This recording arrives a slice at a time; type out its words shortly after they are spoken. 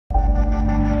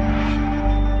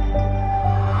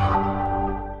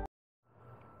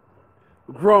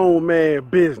Grown man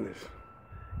business.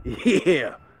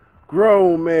 Yeah,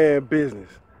 grown man business.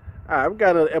 All right, we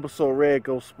got another episode of Red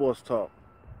Ghost Sports Talk.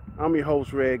 I'm your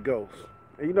host, Red Ghost.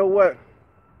 And you know what?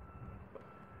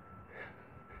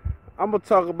 I'm going to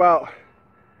talk about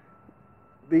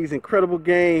these incredible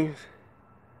games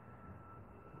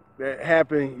that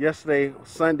happened yesterday,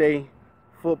 Sunday,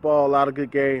 football, a lot of good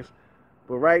games.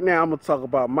 But right now, I'm going to talk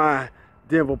about my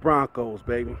Denver Broncos,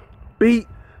 baby. Beat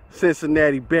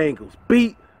Cincinnati Bengals.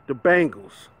 Beat the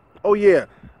Bengals. Oh, yeah.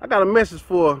 I got a message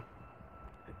for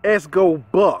S-Go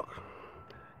Buck.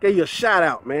 Gave you a shout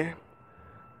out, man.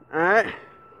 All right?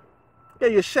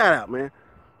 Gave you a shout out, man.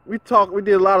 We did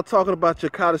a lot of talking about your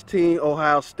college team,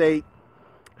 Ohio State,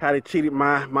 how they cheated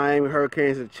my Miami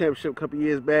Hurricanes in the championship a couple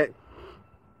years back.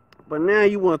 But now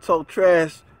you want to talk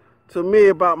trash to me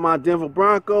about my Denver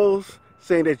Broncos,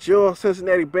 saying that your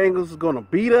Cincinnati Bengals is going to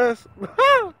beat us?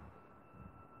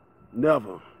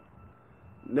 Never.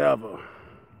 Never.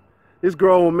 This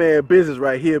grown man business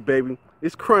right here, baby.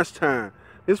 It's crunch time.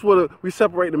 This is what we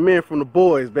separate the men from the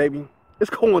boys, baby. It's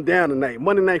going down tonight.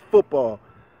 Monday Night Football.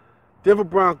 Denver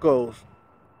Broncos,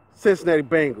 Cincinnati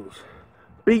Bengals.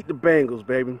 Beat the Bengals,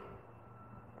 baby.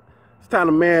 It's time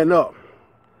to man up.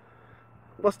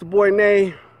 What's the boy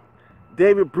name?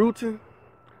 David Bruton,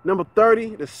 number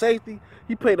 30, the safety.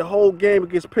 He played the whole game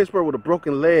against Pittsburgh with a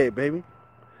broken leg, baby.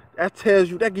 That tells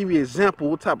you, that gives you an example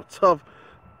what type of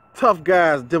tough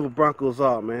guys Denver Broncos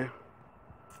are, man.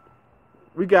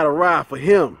 We got to ride for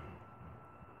him.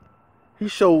 He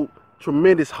showed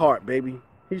tremendous heart, baby.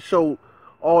 He showed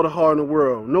all the heart in the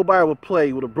world. Nobody would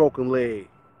play with a broken leg.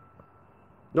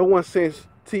 No one since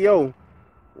T.O.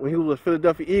 when he was with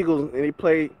Philadelphia Eagles and he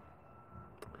played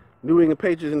New England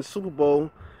Patriots in the Super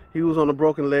Bowl, he was on a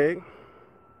broken leg.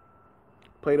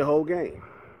 Played the whole game.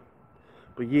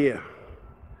 But yeah.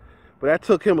 But that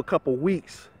took him a couple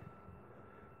weeks.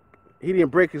 He didn't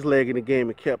break his leg in the game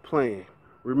and kept playing.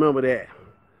 Remember that.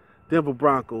 Denver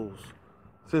Broncos,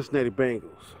 Cincinnati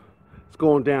Bengals. It's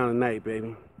going down tonight,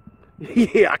 baby.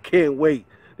 Yeah, I can't wait.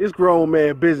 This grown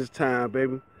man business time,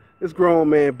 baby. This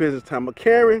grown man business time.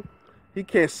 McCarron, he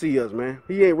can't see us, man.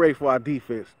 He ain't ready for our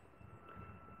defense.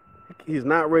 He's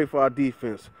not ready for our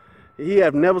defense. He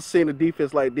have never seen a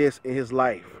defense like this in his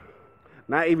life.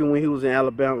 Not even when he was in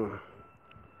Alabama.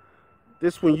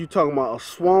 This when you talking about a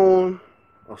swarm.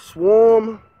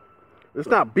 It's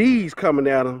not bees coming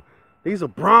at him. These are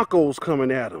Broncos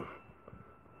coming at him.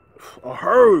 A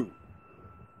herd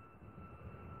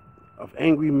of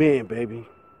angry men, baby.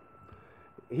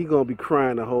 He gonna be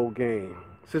crying the whole game.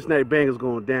 Cincinnati Bengals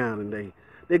going down, and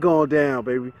they going down,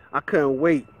 baby. I couldn't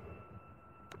wait.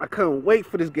 I couldn't wait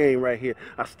for this game right here.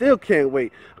 I still can't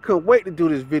wait. I couldn't wait to do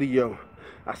this video.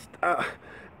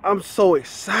 I'm so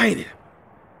excited.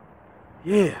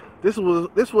 Yeah, this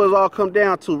was all come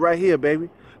down to right here, baby.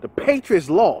 The Patriots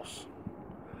lost.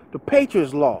 The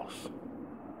Patriots lost.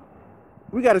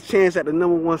 We got a chance at the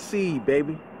 #1 seed,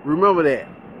 baby. Remember that.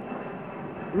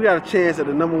 We got a chance at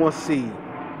the #1 seed.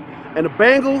 And the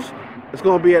Bengals is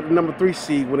going to be at the #3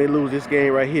 seed when they lose this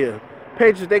game right here.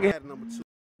 Patriots, they can have the #2.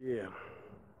 Yeah.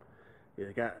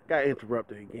 Yeah, got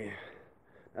interrupted again.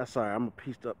 That's all right. I'm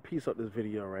going to piece up this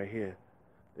video right here.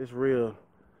 It's real.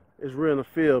 It's real in the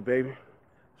field, baby.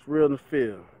 It's real in the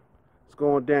field. It's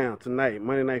going down tonight,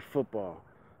 Monday Night Football.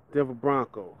 Denver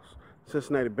Broncos,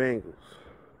 Cincinnati Bengals.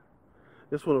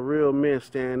 This one, a real men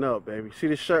stand up, baby. See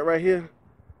this shirt right here?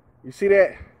 You see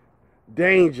that?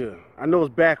 Danger. I know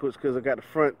it's backwards because I got the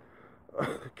front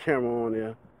camera on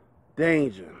there.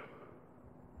 Danger.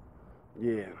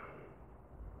 Yeah.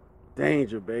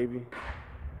 Danger, baby.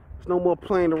 There's no more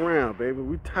playing around, baby.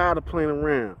 We tired of playing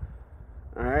around.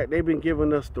 All right? They've been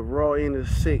giving us the raw end of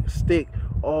the stick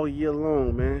all year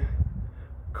long, man.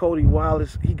 Cody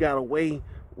Wallace, he got away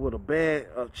with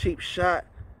a cheap shot.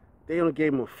 They only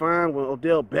gave him a fine when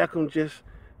Odell Beckham just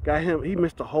got him. He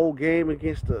missed the whole game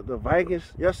against the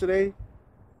Vikings yesterday.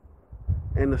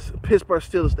 And the Pittsburgh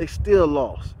Steelers, they still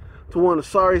lost to one of the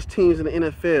sorriest teams in the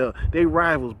NFL. They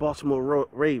rivals, Baltimore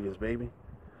Ravens, baby.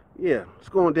 Yeah, it's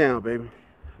going down, baby.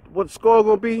 What the score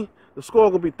going to be? The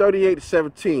score going to be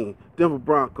 38-17. Denver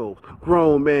Broncos.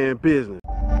 Grown man business.